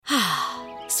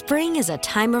Spring is a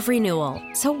time of renewal,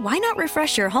 so why not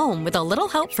refresh your home with a little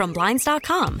help from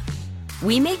Blinds.com?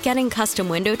 We make getting custom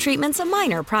window treatments a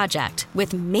minor project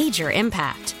with major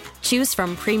impact. Choose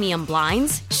from premium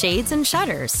blinds, shades, and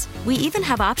shutters. We even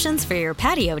have options for your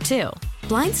patio, too.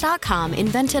 Blinds.com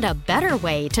invented a better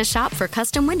way to shop for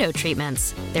custom window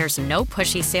treatments. There's no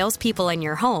pushy salespeople in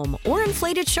your home or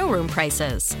inflated showroom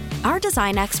prices. Our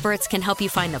design experts can help you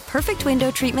find the perfect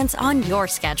window treatments on your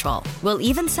schedule. We'll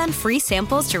even send free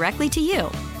samples directly to you.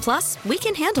 Plus, we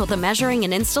can handle the measuring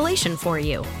and installation for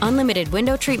you. Unlimited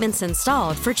window treatments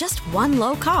installed for just one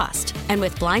low cost. And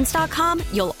with Blinds.com,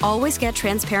 you'll always get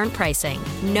transparent pricing.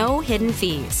 No hidden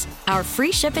fees. Our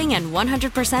free shipping and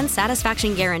 100%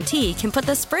 satisfaction guarantee can put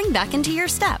the spring back into your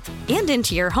step and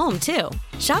into your home, too.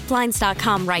 Shop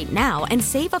Blinds.com right now and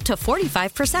save up to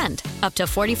 45%. Up to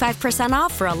 45%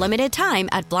 off for a limited time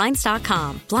at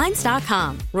Blinds.com.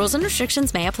 Blinds.com. Rules and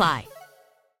restrictions may apply.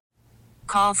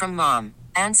 Call from mom.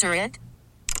 Answer it.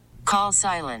 Call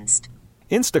silenced.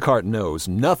 Instacart knows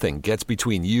nothing gets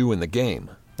between you and the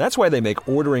game. That's why they make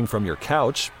ordering from your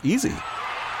couch easy.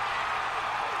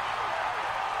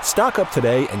 Stock up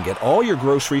today and get all your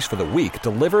groceries for the week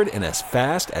delivered in as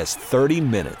fast as 30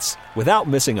 minutes without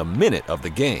missing a minute of the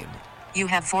game. You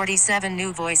have 47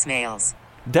 new voicemails.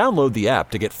 Download the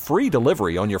app to get free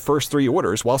delivery on your first 3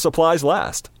 orders while supplies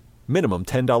last. Minimum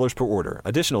 $10 per order.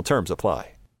 Additional terms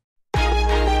apply.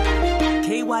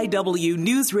 KYW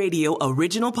News Radio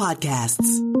original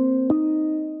podcasts.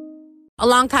 A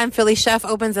longtime Philly chef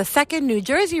opens a second New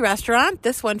Jersey restaurant,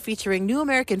 this one featuring new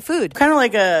American food. Kind of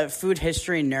like a food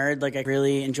history nerd. Like, I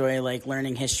really enjoy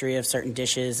learning history of certain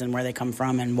dishes and where they come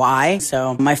from and why.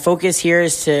 So my focus here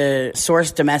is to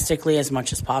source domestically as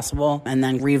much as possible and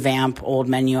then revamp old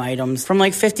menu items from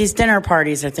 50s dinner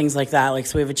parties or things like that.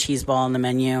 So we have a cheese ball on the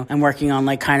menu. I'm working on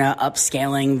kind of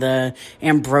upscaling the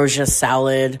ambrosia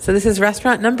salad. So this is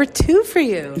restaurant number 2 for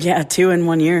you. Yeah, 2 in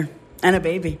 1 year. And a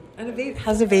baby.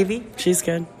 How's the baby? She's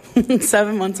good.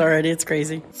 7 months already. It's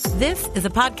crazy. This is a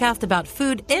podcast about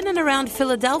food in and around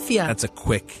Philadelphia. That's a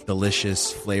quick,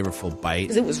 delicious, flavorful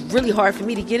bite. It was really hard for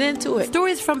me to get into it.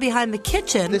 Stories from behind the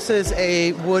kitchen. This is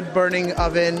a wood-burning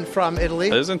oven from Italy.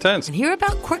 It is intense. And hear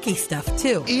about quirky stuff,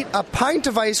 too. Eat a pint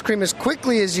of ice cream as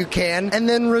quickly as you can and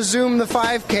then resume the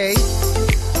 5K.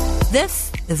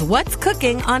 This is What's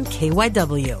Cooking on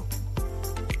KYW.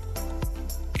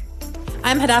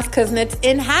 I'm Hadass Kuznets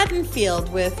in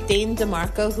Haddonfield with Dane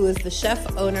DeMarco, who is the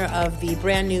chef owner of the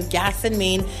brand new Gas and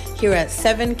Main here at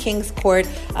 7 Kings Court.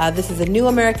 This is a new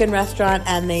American restaurant,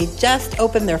 and they just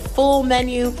opened their full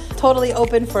menu, totally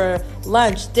open for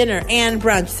lunch, dinner, and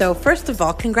brunch. So first of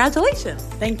all, congratulations.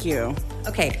 Thank you.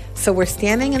 Okay, so we're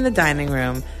standing in the dining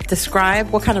room.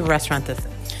 Describe what kind of restaurant this is.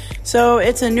 So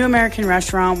it's a new American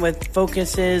restaurant with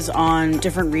focuses on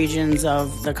different regions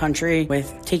of the country,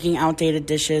 with taking outdated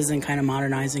dishes and kind of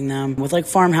modernizing them with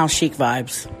farmhouse chic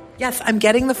vibes. Yes, I'm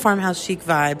getting the farmhouse chic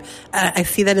vibe. I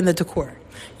see that in the decor.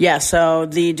 Yeah, so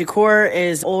the decor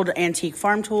is old antique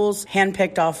farm tools,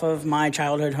 handpicked off of my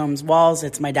childhood home's walls.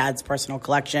 It's my dad's personal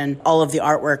collection. All of the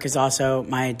artwork is also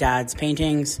my dad's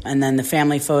paintings. And then the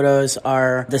family photos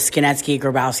are the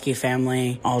Skinetsky-Grabowski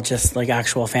family, all just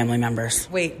actual family members.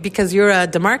 Wait, because you're a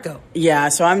DeMarco. Yeah,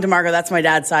 so I'm DeMarco. That's my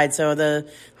dad's side. So the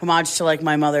homage to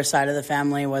my mother's side of the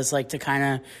family was to kind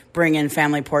of bring in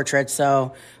family portraits.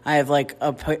 So I have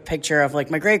a picture of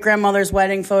my great-grandmother's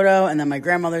wedding photo and then my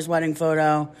grandmother's wedding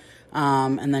photo.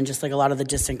 And then just a lot of the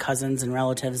distant cousins and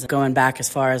relatives going back as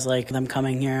far as them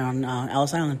coming here on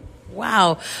Ellis Island.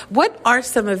 Wow. What are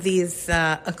some of these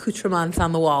accoutrements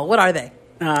on the wall? What are they?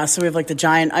 So we have the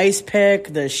giant ice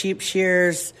pick, the sheep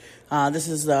shears. This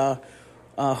is the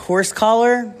horse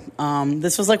collar.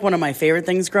 This was one of my favorite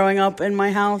things growing up in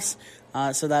my house.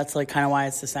 So that's kind of why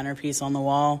it's the centerpiece on the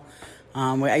wall.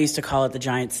 I used to call it the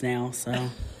giant snail. So.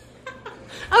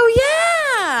 Oh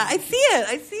yeah, I see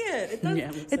it.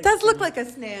 It does look like a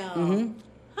snail. Mm-hmm.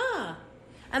 Huh.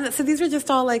 And so these are just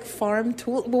all farm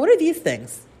tools. What are these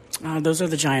things? Those are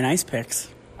the giant ice picks.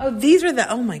 Oh, these are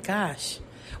oh my gosh.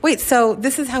 Wait, so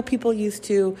this is how people used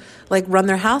to run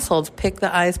their households: pick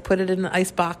the ice, put it in the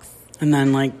ice box, and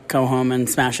then go home and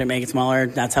smash it, make it smaller.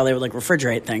 That's how they would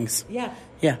refrigerate things. Yeah.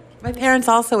 Yeah. My parents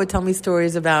also would tell me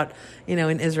stories about,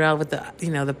 in Israel with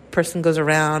the person goes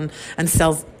around and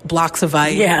sells blocks of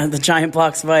ice. Yeah, the giant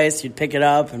blocks of ice. You'd pick it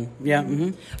up and yeah.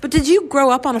 Mm-hmm. But did you grow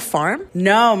up on a farm?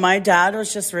 No, my dad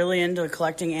was just really into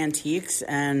collecting antiques,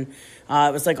 and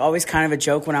it was always kind of a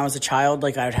joke when I was a child.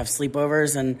 I would have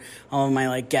sleepovers and all of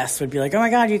my guests would be like, "Oh my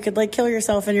God, you could kill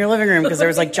yourself in your living room," because there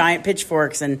was giant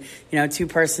pitchforks and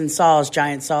 2-person saws,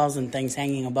 giant saws and things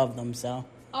hanging above them. So.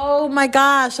 Oh my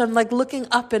gosh, I'm like looking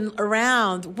up and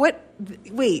around.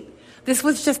 Wait, this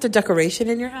was just a decoration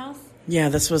in your house? Yeah,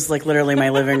 this was like literally my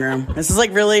living room. This is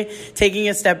like really taking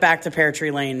a step back to Pear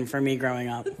Tree Lane for me growing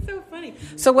up. That's so funny.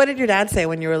 So what did your dad say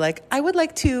when you were like, I would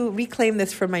like to reclaim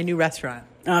this for my new restaurant?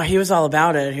 He was all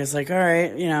about it. He was like, all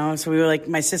right, so we were like,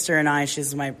 my sister and I,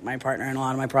 she's my partner in a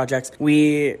lot of my projects.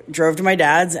 We drove to my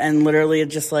dad's and literally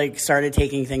just like started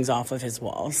taking things off of his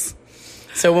walls.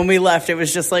 So when we left, it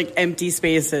was just like empty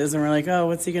spaces and we're like, oh,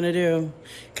 what's he going to do?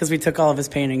 Because we took all of his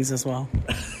paintings as well.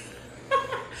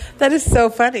 That is so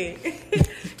funny.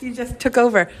 You just took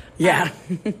over. Yeah.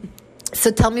 So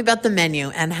tell me about the menu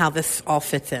and how this all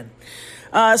fits in.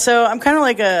 So I'm kind of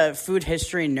like a food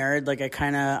history nerd. Like I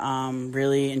kind of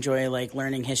really enjoy like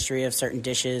learning history of certain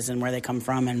dishes and where they come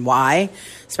from and why,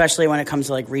 especially when it comes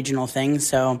to like regional things.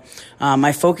 So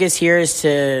my focus here is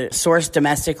to source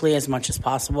domestically as much as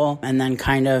possible and then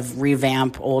kind of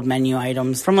revamp old menu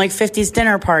items from like 50s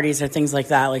dinner parties or things like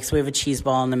that. Like, so we have a cheese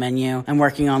ball on the menu. I'm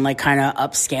working on like kind of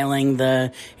upscaling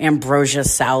the ambrosia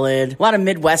salad. A lot of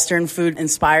Midwestern food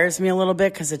inspires me a little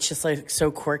bit because it's just like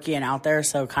so quirky and out there.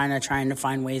 So kind of trying to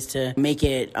find ways to make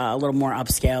it a little more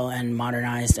upscale and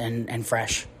modernized and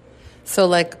fresh. So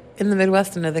like in the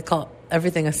Midwest, they call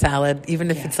everything a salad, even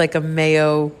if it's like a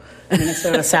mayo.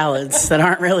 Minnesota salads that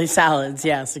aren't really salads.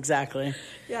 Yes, exactly.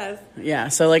 Yes. Yeah,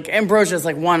 so like ambrosia is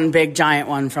like one big giant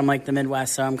one from like the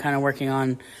Midwest. So I'm kind of working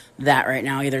on that right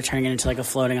now, either turning it into like a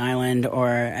floating island or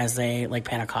as a like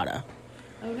panna cotta.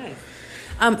 Oh,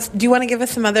 nice. Do you want to give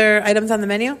us some other items on the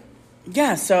menu?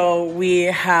 Yeah, so we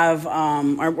have,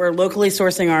 we're locally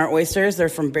sourcing our oysters. They're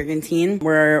from Brigantine.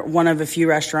 We're one of a few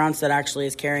restaurants that actually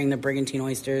is carrying the Brigantine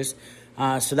oysters.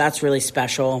 So that's really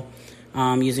special,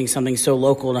 using something so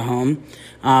local to home.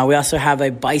 We also have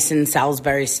a bison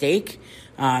Salisbury steak.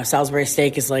 Salisbury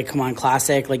steak is like, come on,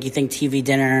 classic. Like you think TV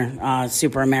dinner,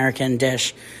 super American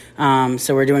dish.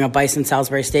 So we're doing a bison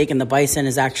Salisbury steak, and the bison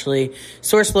is actually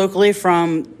sourced locally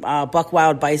from Buck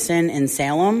Wild Bison in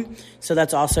Salem. So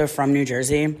that's also from New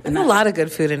Jersey. There's a lot of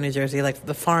good food in New Jersey, like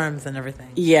the farms and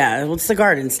everything. Yeah, well, it's the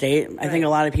Garden State. Right. I think a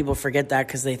lot of people forget that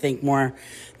because they think more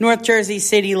North Jersey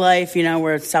city life,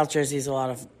 where South Jersey is a lot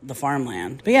of the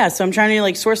farmland. But yeah, so I'm trying to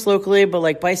like source locally, but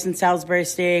like bison Salisbury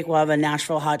steak. We'll have a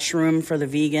Nashville hot shroom for the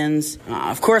vegans.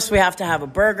 Of course, we have to have a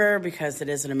burger because it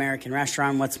is an American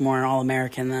restaurant. What's more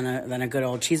all-American than a good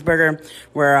old cheeseburger?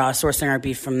 We're sourcing our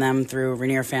beef from them through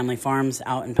Rainier Family Farms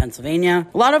out in Pennsylvania.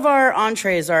 A lot of our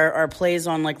entrees are plays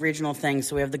on like regional things.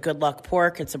 So we have the Good Luck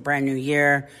Pork. It's a brand new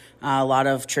year. A lot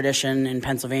of tradition in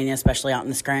Pennsylvania, especially out in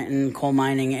the Scranton coal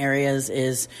mining areas,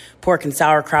 is pork and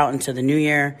sauerkraut into the new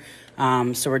year.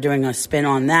 So we're doing a spin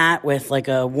on that with like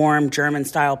a warm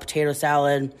German-style potato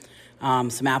salad,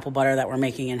 some apple butter that we're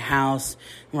making in-house.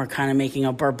 And we're kind of making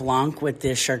a beurre blanc with the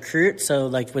charcuterie, so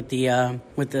like with the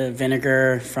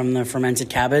vinegar from the fermented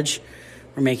cabbage.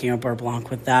 We're making a beurre blanc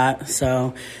with that.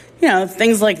 So,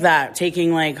 things like that,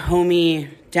 taking like homey,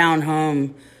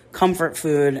 down-home comfort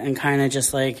food and kind of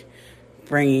just like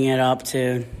bringing it up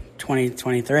to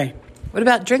 2023. What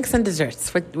about drinks and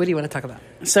desserts? What do you want to talk about?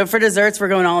 So for desserts, we're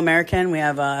going all-American. We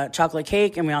have a chocolate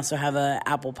cake, and we also have an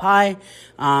apple pie.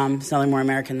 It's nothing more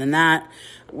American than that.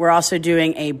 We're also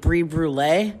doing a brie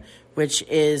brulee, which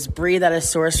is brie that is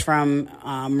sourced from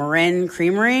Marin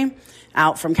Creamery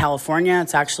out from California.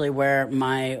 It's actually where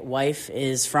my wife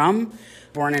is from,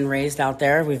 born and raised out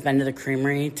there. We've been to the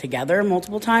creamery together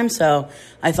multiple times, so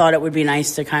I thought it would be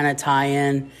nice to kind of tie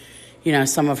in,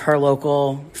 some of her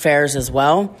local fairs as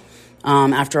well.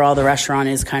 After all, the restaurant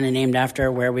is kind of named after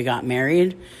where we got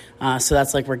married. So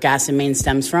that's like where Gas and Main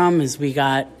stems from, is we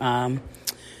got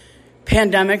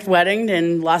pandemic weddinged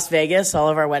in Las Vegas. All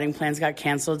of our wedding plans got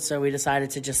canceled, so we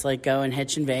decided to just like go and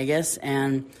hitch in Vegas.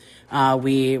 And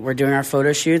we were doing our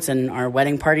photo shoots, and our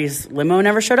wedding party's limo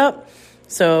never showed up.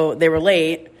 So they were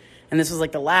late, and this was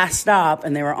like the last stop,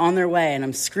 and they were on their way, and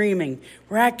I'm screaming,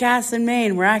 "We're at Gas and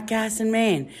Main, we're at Gas and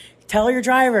Main. Tell your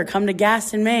driver, come to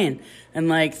Gas and Main." And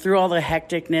like through all the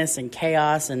hecticness and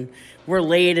chaos, and we're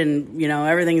late, and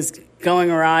everything's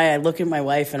going awry, I look at my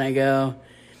wife and I go,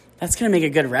 that's going to make a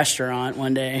good restaurant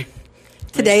one day.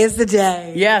 Today is the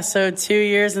day. Yeah, so 2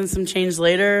 years and some change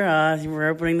later, we're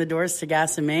opening the doors to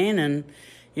Gas and Main, and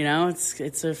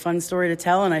it's a fun story to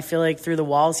tell, and I feel like through the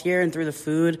walls here and through the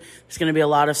food, there's going to be a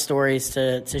lot of stories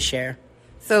to share.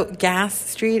 So Gas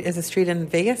Street is a street in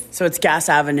Vegas? So it's Gas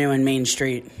Avenue and Main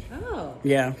Street. Oh.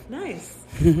 Yeah. Nice.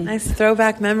 Nice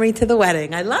throwback memory to the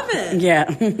wedding. I love it. Yeah.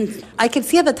 I can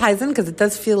see how that ties in because it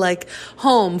does feel like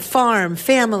home, farm,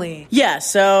 family. Yeah,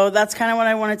 so that's kind of what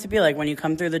I want it to be like. When you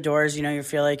come through the doors, you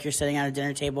feel like you're sitting at a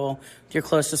dinner table with your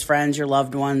closest friends, your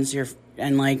loved ones,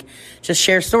 and like just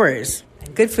share stories.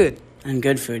 And good food. And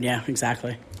good food, yeah,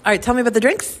 exactly. All right, tell me about the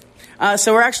drinks.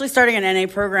 So we're actually starting an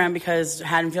NA program because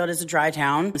Haddonfield is a dry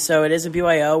town. So it is a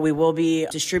BYO. We will be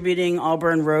distributing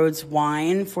Auburn Roads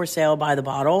wine for sale by the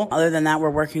bottle. Other than that, we're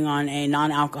working on a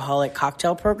non-alcoholic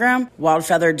cocktail program. Wild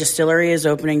Feather Distillery is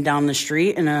opening down the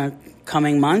street in a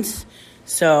coming months.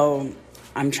 So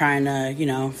I'm trying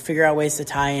to, figure out ways to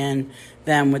tie in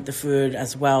them with the food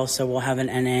as well. So we'll have an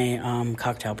NA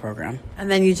cocktail program.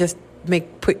 And then you just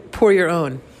pour your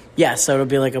own. Yeah, so it'll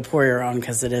be like a pour your own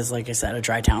because it is, like I said, a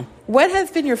dry town. What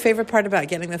has been your favorite part about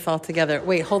getting this all together?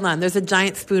 Wait, hold on. There's a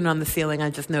giant spoon on the ceiling I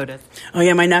just noticed. Oh,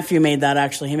 yeah, my nephew made that,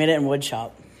 actually. He made it in wood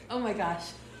shop. Oh, my gosh.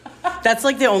 That's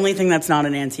like the only thing that's not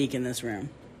an antique in this room.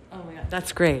 Oh, my God.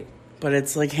 That's great. But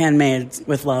it's like handmade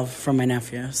with love from my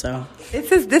nephew, so.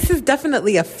 This is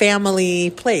definitely a family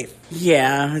place.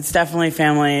 Yeah, it's definitely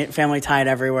family tied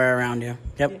everywhere around you.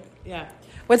 Yep. Yeah.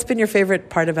 What's been your favorite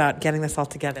part about getting this all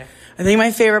together? I think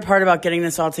my favorite part about getting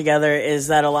this all together is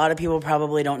that a lot of people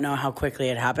probably don't know how quickly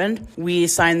it happened. We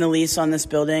signed the lease on this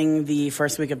building the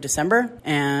first week of December,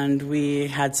 and we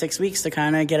had 6 weeks to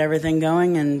kind of get everything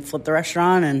going and flip the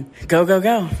restaurant and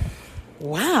go.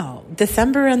 Wow.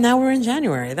 December, and now we're in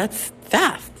January. That's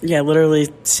fast. Yeah, literally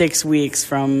 6 weeks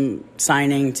from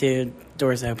signing to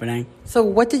doors opening. So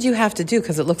what did you have to do?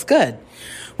 Because it looks good.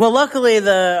 Well, luckily,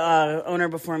 the owner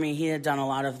before me, he had done a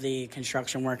lot of the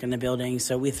construction work in the building.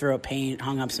 So we threw up paint,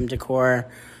 hung up some decor,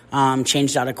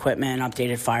 changed out equipment,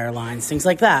 updated fire lines, things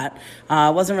like that.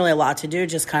 It wasn't really a lot to do,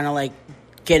 just kind of like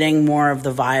getting more of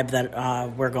the vibe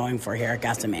that we're going for here at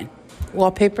Gas and Main.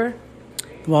 Wallpaper?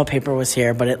 Wallpaper was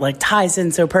here, but it like ties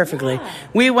in so perfectly. Yeah.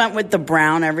 We went with the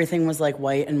brown. Everything was like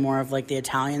white and more of like the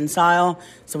Italian style.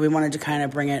 So we wanted to kind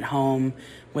of bring it home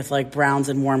with like browns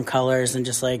and warm colors and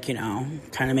just like,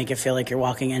 kind of make it feel like you're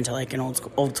walking into like an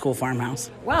old school farmhouse.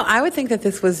 Wow, I would think that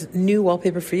this was new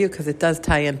wallpaper for you because it does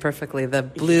tie in perfectly. The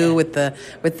blue with the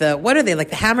what are they, like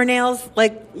the hammer nails?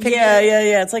 Yeah.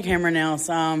 It's like hammer nails.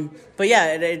 But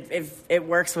yeah, it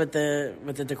works with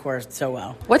the decor so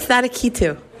well. What's that a key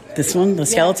to? This one, the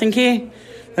skeleton key?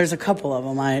 There's a couple of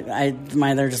them.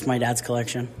 They're just my dad's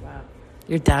collection. Wow.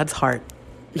 Your dad's heart.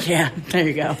 Yeah, there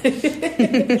you go.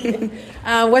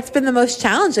 What's been the most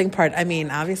challenging part? I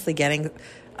mean, obviously getting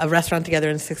a restaurant together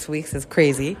in 6 weeks is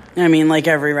crazy. I mean, like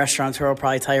every restaurateur will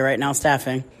probably tell you right now,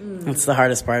 staffing. That's the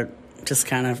hardest part. Just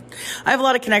kind of, I have a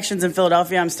lot of connections in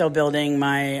Philadelphia. I'm still building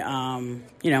my,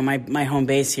 my home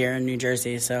base here in New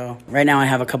Jersey. So right now I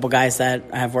have a couple guys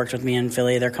that have worked with me in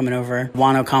Philly. They're coming over.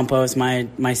 Juan Ocampo is my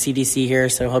CDC here,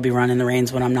 so he'll be running the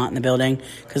reins when I'm not in the building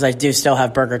because I do still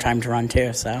have burger time to run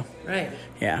too. So right,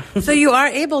 yeah. So you are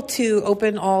able to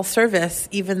open all service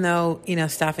even though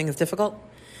staffing is difficult.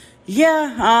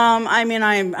 Yeah,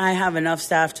 I have enough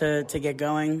staff to get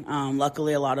going.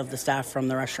 Luckily, a lot of the staff from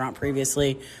the restaurant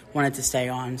previously wanted to stay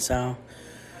on, so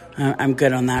I'm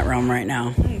good on that realm right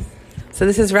now. Nice. So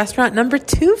this is restaurant number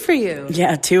 2 for you.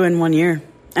 Yeah, 2 in 1 year.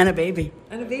 And a baby.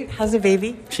 How's the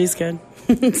baby? She's good.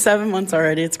 7 months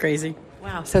already. It's crazy.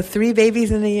 Wow, so 3 babies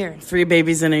in a year. 3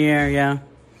 babies in a year, yeah.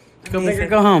 Amazing. Go big or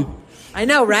go home. I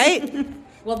know, right?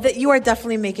 Well, you are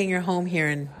definitely making your home here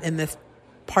in this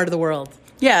part of the world.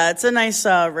 Yeah, it's a nice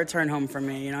return home for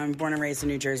me. I'm born and raised in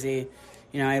New Jersey.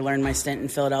 I learned my stint in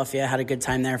Philadelphia, had a good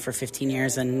time there for 15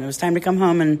 years, and it was time to come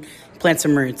home and plant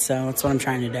some roots, so that's what I'm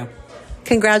trying to do.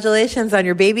 Congratulations on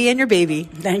your baby and your baby.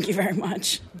 Thank you very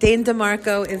much. Dane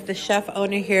DeMarco is the chef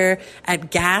owner here at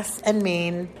Gas and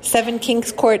Main, 7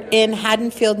 Kings Court in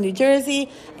Haddonfield, New Jersey.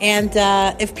 And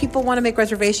if people want to make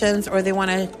reservations or they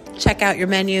want to check out your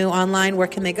menu online, where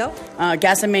can they go?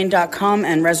 Gasandmain.com,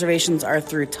 and reservations are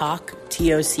through Tock,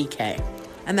 T-O-C-K.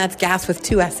 And that's gas with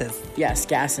 2 S's. Yes,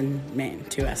 Gas and Main,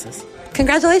 2 S's.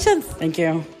 Congratulations. Thank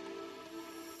you.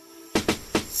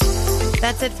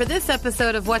 That's it for this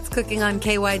episode of What's Cooking on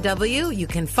KYW. You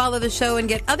can follow the show and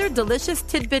get other delicious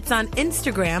tidbits on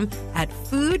Instagram at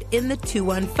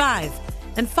foodinthe215.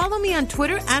 And follow me on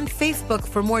Twitter and Facebook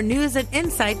for more news and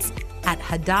insights at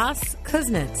Hadass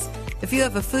Kuznets. If you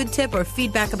have a food tip or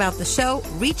feedback about the show,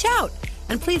 reach out.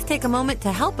 And please take a moment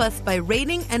to help us by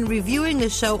rating and reviewing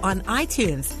the show on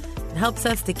iTunes. It helps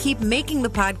us to keep making the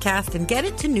podcast and get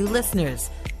it to new listeners.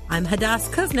 I'm Hadass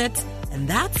Kuznets, and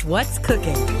that's What's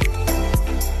Cooking.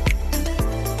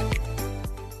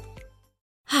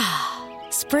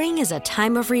 Spring is a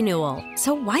time of renewal,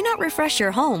 so why not refresh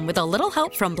your home with a little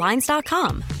help from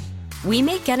Blinds.com? We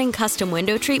make getting custom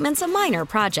window treatments a minor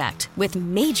project with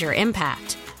major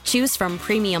impact. Choose from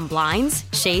premium blinds,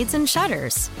 shades, and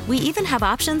shutters. We even have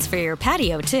options for your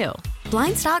patio, too.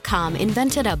 Blinds.com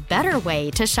invented a better way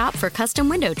to shop for custom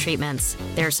window treatments.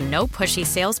 There's no pushy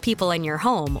salespeople in your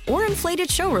home or inflated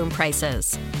showroom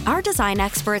prices. Our design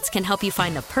experts can help you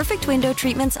find the perfect window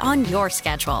treatments on your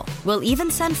schedule. We'll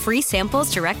even send free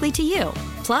samples directly to you.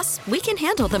 Plus, we can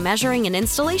handle the measuring and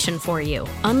installation for you.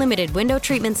 Unlimited window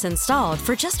treatments installed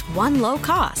for just one low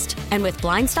cost. And with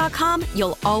Blinds.com,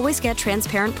 you'll always get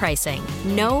transparent pricing.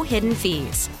 No hidden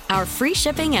fees. Our free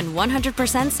shipping and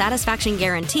 100% satisfaction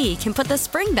guarantee can put the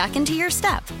spring back into your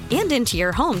step and into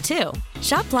your home, too.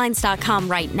 Shop Blinds.com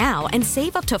right now and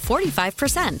save up to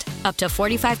 45%. Up to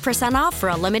 45% off for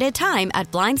a limited time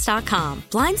at Blinds.com.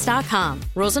 Blinds.com.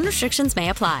 Rules and restrictions may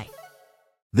apply.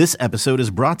 This episode is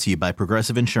brought to you by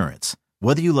Progressive Insurance.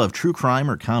 Whether you love true crime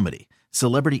or comedy,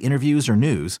 celebrity interviews or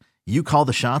news, you call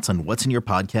the shots on what's in your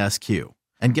podcast queue.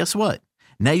 And guess what?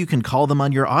 Now you can call them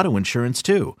on your auto insurance,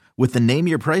 too, with the Name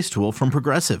Your Price tool from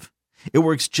Progressive. It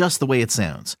works just the way it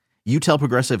sounds. You tell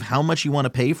Progressive how much you want to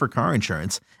pay for car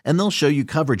insurance, and they'll show you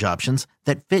coverage options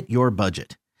that fit your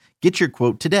budget. Get your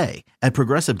quote today at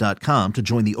Progressive.com to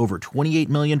join the over 28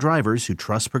 million drivers who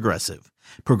trust Progressive.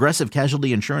 Progressive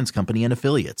Casualty Insurance Company and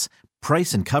Affiliates.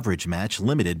 Price and coverage match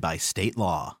limited by state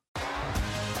law.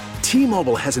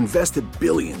 T-Mobile has invested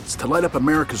billions to light up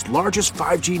America's largest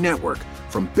 5G network,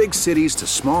 from big cities to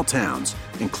small towns,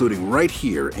 including right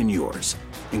here in yours.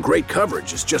 And great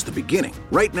coverage is just the beginning.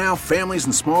 Right now, families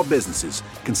and small businesses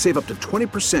can save up to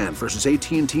 20% versus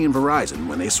AT&T and Verizon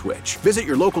when they switch. Visit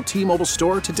your local T-Mobile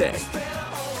store today.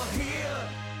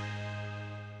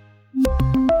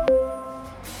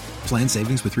 Plan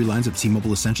savings with 3 lines of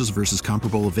T-Mobile Essentials versus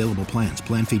comparable available plans.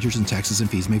 Plan features and taxes and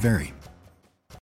fees may vary.